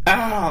to?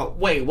 Oh,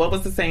 wait. What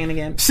was the saying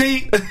again?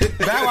 See,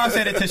 Bow Wow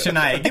said it to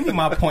Shania. Give me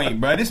my point,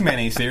 bro. This man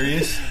ain't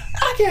serious.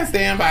 I can't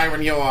stand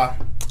Byron, y'all.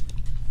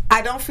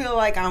 I don't feel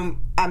like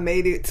I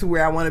made it to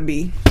where I want to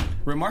be.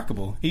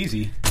 Remarkable.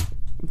 Easy.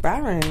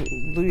 Byron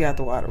blew you out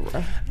the water,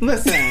 bro.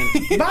 Listen,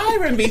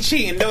 Byron be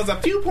cheating. There was a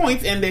few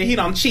points in there he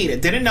don't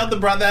cheated. Didn't know the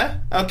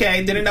brother,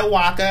 okay? Didn't know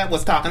Waka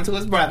was talking to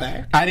his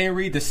brother. I didn't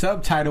read the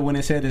subtitle when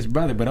it said his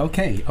brother, but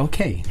okay.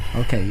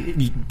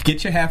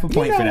 Get your half a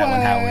point for that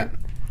one, Howard.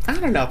 I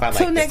don't know if I like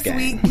Till this next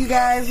week, game. you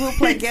guys. We'll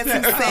play Guess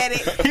Who Said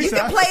It. You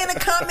can play in the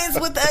comments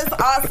with us.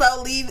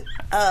 Also, leave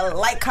a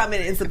like,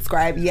 comment, and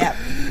subscribe. Yep.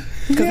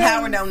 Because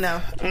Howard don't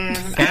know.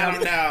 I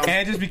don't know.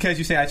 And just because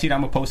you say I cheat,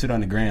 I'm going to post it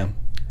on the gram.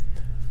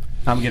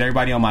 I'm going to get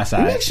everybody on my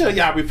side. Make sure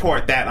y'all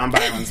report that on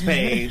Byron's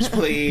page,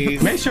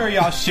 please. Make sure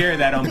y'all share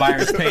that on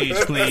Byron's page,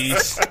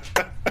 please.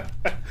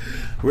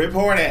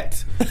 Report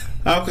it.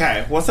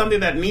 Okay. Well, something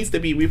that needs to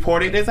be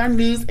reported is our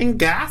news and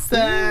gossip.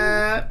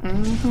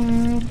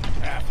 AfterBuzz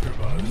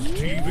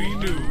TV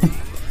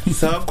News.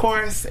 So, of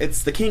course,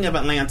 it's the king of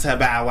Atlanta,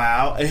 Bow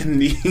Wow, in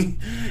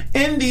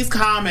these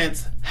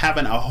comments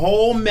having a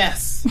whole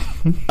mess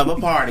of a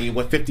party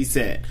with 50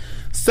 Cent.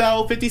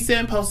 So 50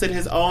 Cent posted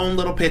his own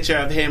little picture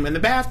of him in the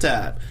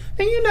bathtub.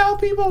 And you know,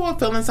 people were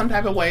feeling some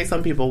type of way,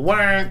 some people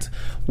weren't.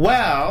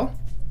 Well,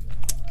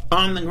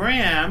 on the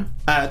gram,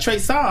 Trey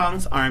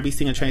Songz, R&B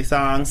singer Trey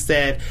Songz,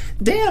 said,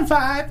 "Damn,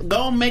 Five,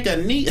 go make a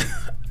neat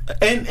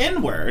an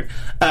N-word,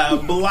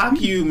 block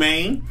you,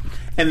 man."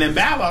 And then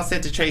Bow Wow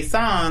said to Trey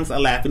Songz a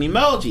laughing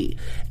emoji.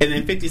 And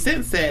then 50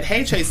 Cent said,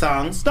 "Hey Trey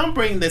Songz, don't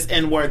bring this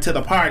N-word to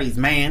the parties,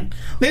 man.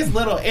 This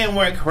little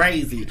N-word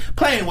crazy,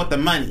 playing with the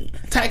money.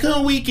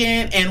 Tycoon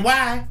Weekend, and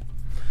why?"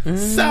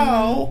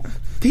 So,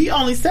 he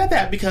only said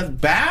that because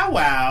Bow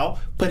Wow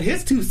put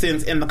his 2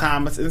 cents in the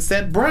comments and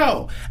said,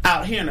 "Bro,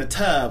 out here in the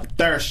tub,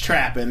 thirst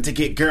trapping to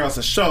get girls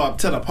to show up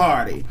to the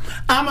party.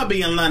 I'ma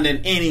be in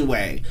London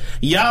anyway.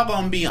 Y'all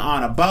gonna be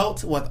on a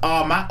boat with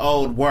all my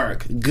old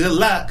work. Good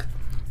luck."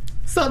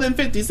 So then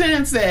 50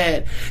 Cent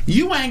said,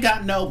 "You ain't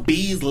got no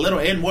B's little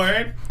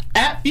N-word.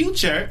 At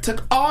Future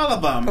took all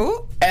of them.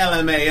 Ooh.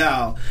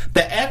 LMAO.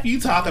 The F you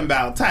talking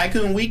about?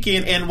 Tycoon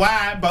Weekend,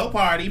 NY, boat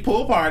party,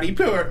 pool party,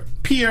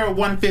 Pier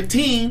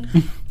 115.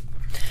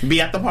 Be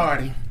at the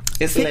party.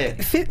 It's lit."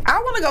 I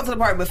want to go to the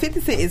party, but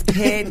 50 Cent is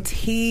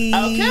petty.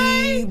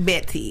 Okay.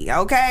 Betty,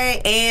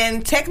 okay?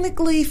 And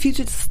technically,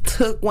 Future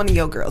took one of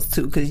your girls,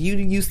 too, because you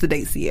used to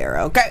date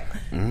Sierra, okay?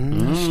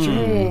 It's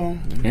true.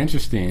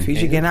 Interesting.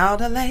 Future getting all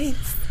the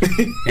lace.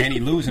 And he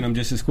losing them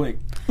just as quick.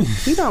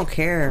 He don't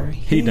care.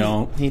 He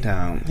don't. He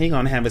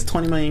gonna have his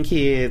 20 million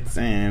kids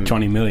and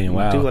 20 million.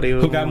 Wow. Do what he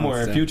Who got wants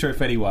more, to. Future or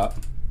Fetty Wap?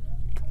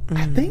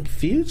 I think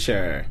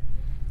Future.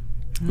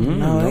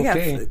 No,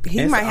 okay. he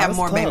It's- might I have was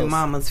more baby close.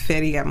 mamas.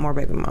 Fetty got more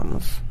baby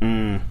mamas.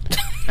 I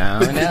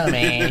don't know,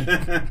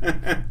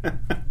 man.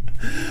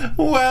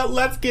 Well,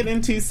 let's get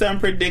into some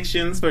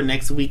predictions for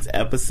next week's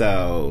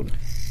episode.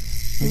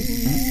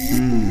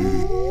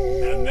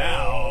 And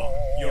now,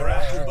 your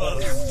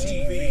AfterBuzz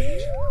TV.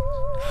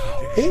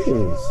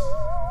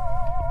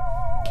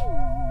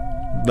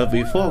 But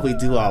before we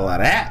do all of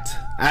that,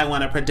 I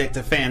want to predict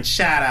a fan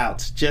shout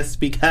out just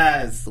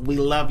because we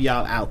love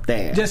y'all out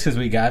there. Just because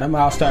we got him,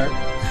 I'll start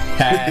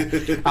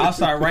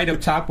right up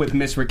top with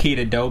Miss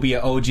Rakita Dobie,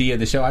 an OG of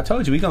the show. I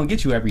told you, we going to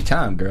get you every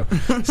time, girl.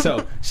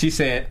 So she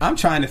said, I'm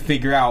trying to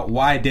figure out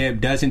why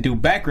Deb doesn't do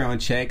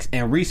background checks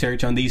and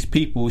research on these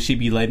people she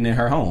be letting in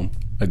her home.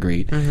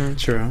 Agreed.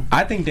 True.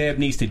 I think Deb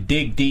needs to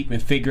dig deep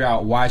and figure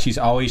out why she's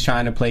always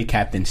trying to play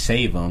Captain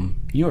Save-'em.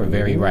 You are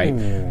very right.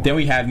 Then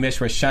we have Miss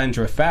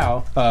Rashandra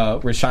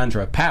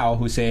Powell,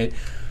 who said,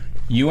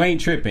 you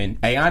ain't tripping.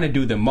 Ayana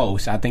do the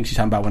most. I think she's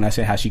talking about when I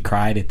said how she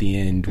cried at the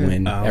end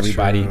when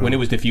when it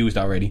was diffused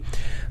already.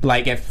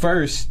 Like at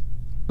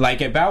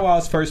Bow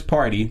Wow's first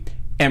party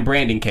and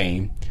Brandon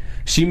came.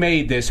 She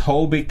made this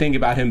whole big thing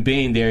about him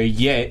being there,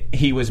 yet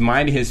he was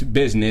minding his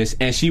business,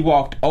 and she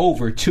walked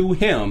over to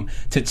him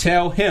to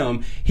tell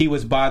him he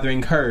was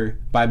bothering her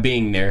by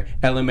being there.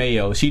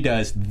 LMAO. She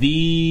does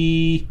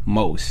the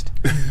most.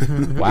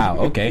 Wow,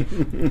 okay.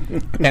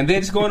 And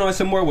then just going on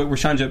some more with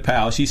Rashandra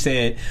Powell, she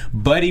said,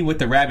 Buddy with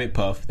the rabbit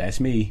puff.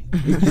 That's me.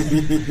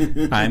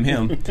 I'm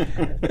him.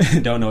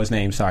 Don't know his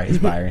name. Sorry, it's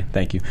Byron.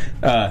 Thank you.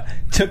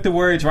 Took the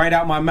words right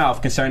out my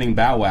mouth concerning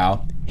Bow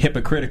Wow.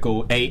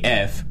 Hypocritical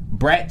AF.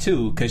 Brat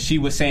too, because she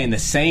was saying the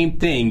same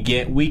thing,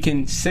 yet we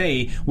can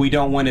say we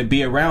don't want to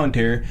be around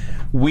her.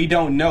 We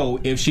don't know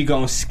if she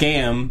gonna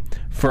scam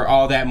for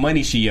all that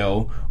money she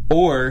owe,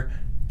 or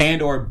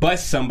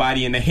bust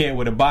somebody in the head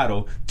with a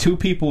bottle. Two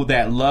people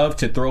that love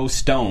to throw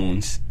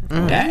stones.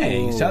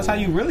 Dang, so that's how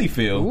you really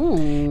feel.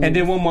 Ooh. And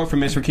then one more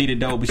from Miss Rakita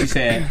Doe, but she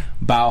said,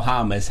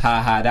 Bauhamas,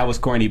 haha, that was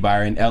corny,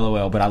 Byron,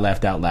 LOL, but I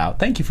laughed out loud.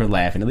 Thank you for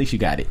laughing, at least you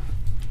got it.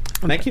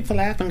 Thank you for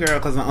laughing, girl,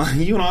 because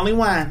you the only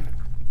one.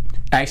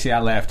 Actually, I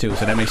laughed too,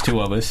 so that makes two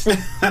of us.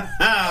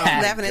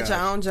 Laughing at your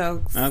own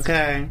jokes.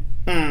 Okay.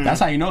 That's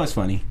how you know it's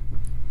funny.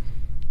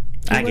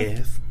 I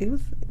guess. It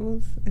was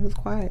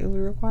quiet. It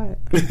was real quiet.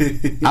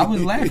 I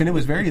was laughing. It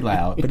was very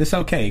loud, but it's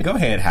okay. Go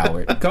ahead,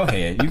 Howard. Go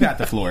ahead. You got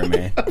the floor,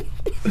 man. Oh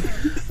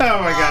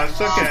my gosh.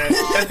 Okay.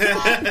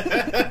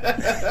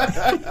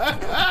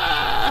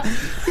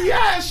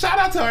 Yeah, shout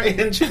out to our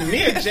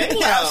engineer,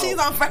 J-Lo. She's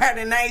on fire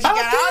tonight. She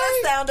got all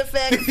the sound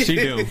effects. She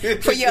do.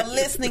 For your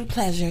listening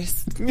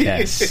pleasures.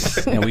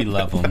 Yes, and we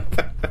love them.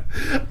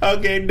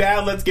 Okay,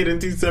 now let's get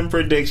into some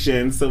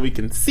predictions so we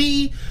can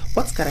see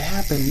what's going to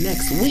happen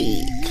next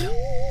week.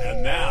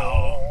 And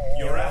now,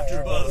 your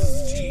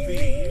AfterBuzz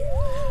TV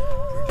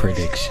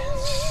predictions.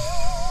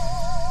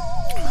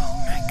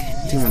 Oh my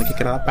goodness. Do you want to kick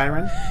it off,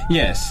 Byron?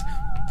 Yes.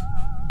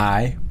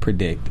 I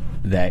predict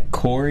that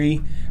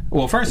Corey...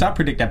 Well, first, I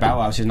predict that Bow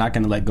Wow is not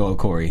going to let go of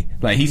Corey.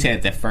 Like, he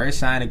said, the first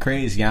sign of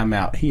crazy, I'm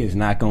out. He is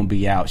not going to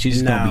be out. She's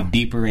just going to be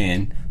deeper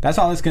in. That's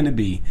all it's going to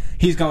be.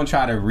 He's going to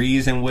try to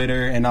reason with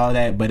her and all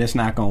that, but it's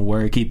not going to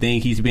work. He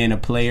think he's being a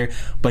player.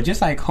 But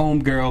just like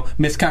Homegirl,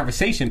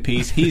 misconversation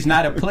piece, he's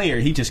not a player.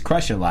 He just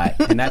crush a lot.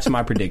 And that's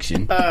my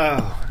prediction.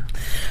 Oh.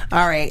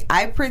 All right.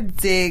 I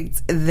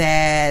predict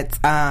that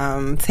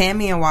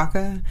Tammy and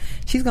Waka,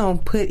 she's going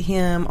to put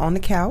him on the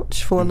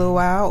couch for a little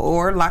while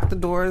or lock the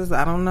doors.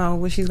 I don't know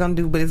what she's going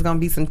to do, but it's going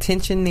to be some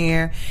tension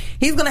there.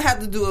 He's going to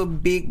have to do a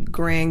big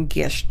grand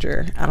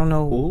gesture. I don't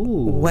know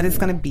what it's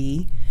going to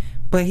be,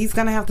 but he's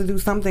going to have to do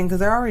something because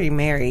they're already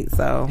married.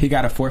 So he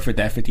got to forfeit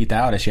that $50,000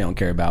 that she don't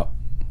care about.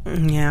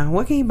 Yeah,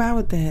 what can you buy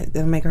with that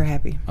that'll make her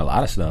happy? A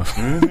lot of stuff.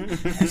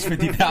 That's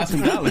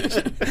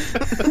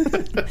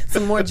 $50,000.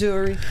 Some more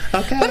jewelry.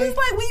 Okay. But it's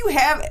like when you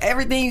have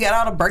everything, you got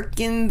all the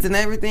Birkins and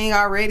everything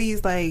already,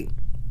 it's like,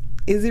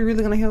 is it really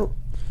going to help?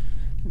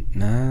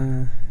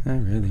 Nah,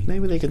 not really.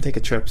 Maybe they can take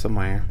a trip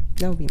somewhere.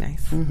 That would be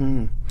nice.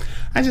 Mm-hmm.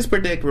 I just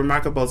predict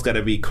Remarkable's going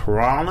to be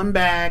crawling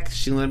back.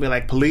 She's going to be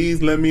like,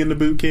 please let me in the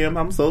boot camp.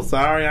 I'm so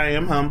sorry. I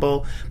am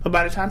humble. But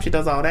by the time she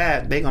does all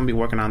that, they're going to be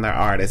working on their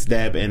artists,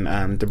 Deb and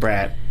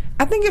DeBrat.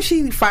 I think if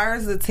she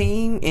fires the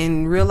team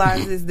and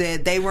realizes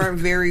that they weren't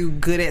very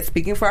good at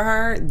speaking for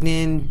her,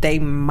 then they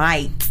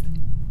might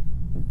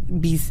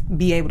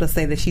be able to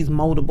say that she's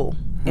moldable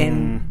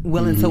and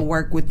willing to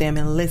work with them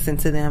and listen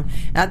to them.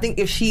 And I think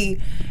if she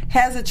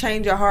has a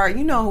change of heart,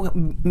 you know,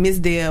 Miss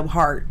Deb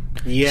Hart,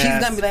 she's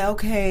gonna be like,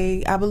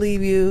 okay, I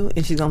believe you,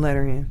 and she's gonna let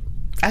her in.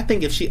 I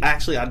think if she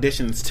actually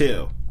auditions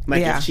too,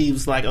 like if she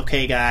was like,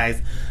 okay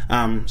guys,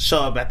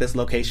 show up at this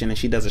location and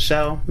she does a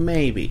show,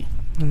 maybe.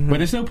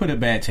 But it still put a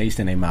bad taste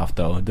in their mouth,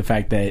 though. The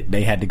fact that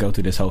they had to go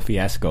through this whole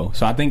fiasco.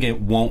 So I think it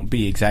won't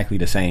be exactly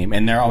the same.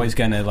 And they're always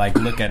going to like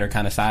look at her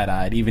kind of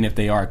side-eyed, even if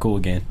they are cool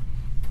again.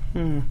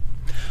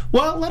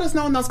 Well, let us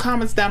know in those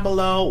comments down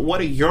below.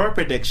 What are your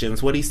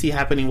predictions? What do you see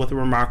happening with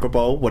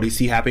Remarkable? What do you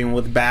see happening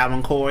with Bab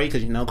and Corey?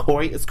 Because you know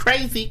Corey is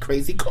crazy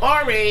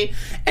Corey.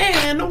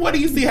 And what do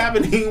you see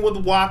happening with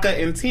Waka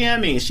and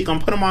Tammy? Is she gonna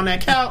put them on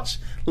that couch?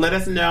 Let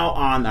us know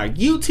on our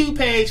YouTube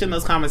page in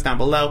those comments down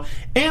below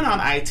and on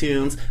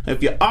iTunes.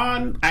 If you're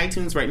on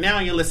iTunes right now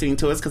and you're listening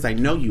to us, because I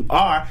know you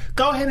are,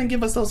 go ahead and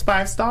give us those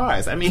 5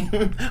 stars. I mean,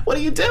 what are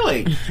you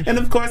doing? And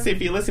of course,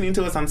 if you're listening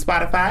to us on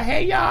Spotify,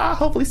 hey y'all,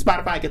 hopefully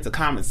Spotify gets a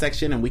comment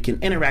section and we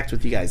can interact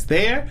with you guys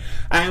there.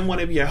 I am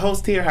one of your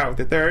hosts here, Howard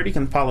III. You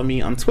can follow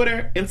me on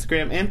Twitter,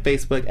 Instagram, and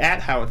Facebook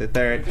at Howard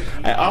III.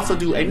 I also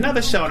do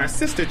another show on our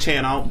sister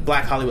channel,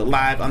 Black Hollywood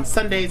Live, on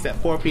Sundays at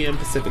 4 p.m.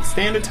 Pacific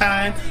Standard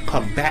Time,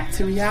 called Back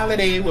to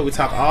Reality, where we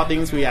talk all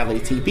things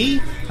reality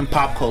TV and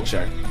pop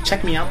culture.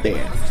 Check me out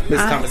there. This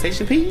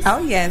Conversation Piece. Oh,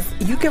 yes.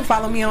 You can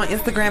follow me on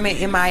Instagram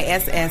at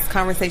MISS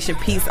Conversation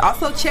Piece.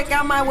 Also, check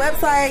out my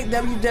website,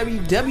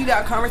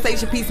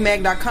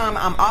 www.conversationpiecemag.com.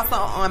 I'm also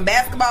on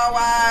Basketball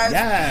Wives.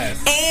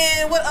 Yes.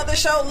 And what other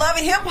show? Love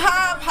and Hip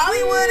Hop.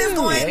 Hollywood is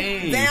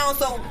going down,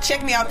 so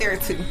check me out there,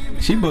 too.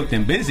 She booked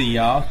and busy,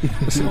 y'all.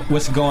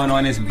 What's going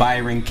on is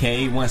Byron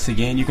K. Once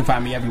again, you can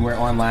find me everywhere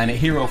online at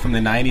Hero from the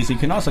 90s. You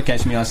can also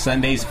catch me on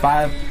Sundays,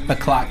 5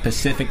 o'clock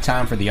Pacific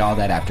time for the All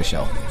That After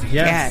Show.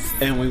 Yes.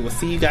 And we will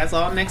see you guys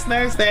all next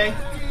Thursday.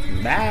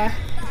 Bye.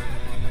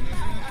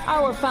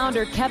 Our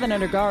founder, Kevin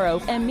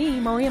Undergaro, and me,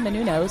 Maria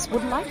Menounos,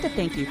 would like to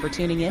thank you for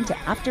tuning in to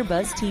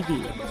AfterBuzz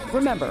TV.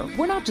 Remember,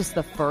 we're not just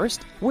the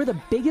first, we're the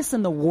biggest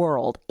in the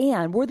world,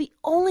 and we're the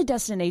only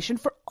destination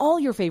for all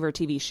your favorite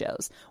TV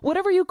shows.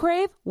 Whatever you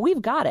crave,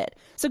 we've got it.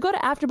 So go to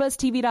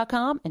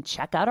AfterBuzzTV.com and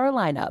check out our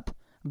lineup.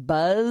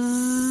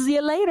 Buzz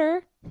you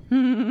later.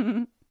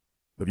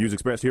 The views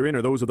expressed herein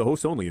are those of the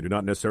hosts only and do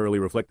not necessarily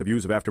reflect the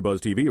views of AfterBuzz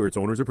TV or its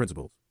owners or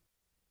principals.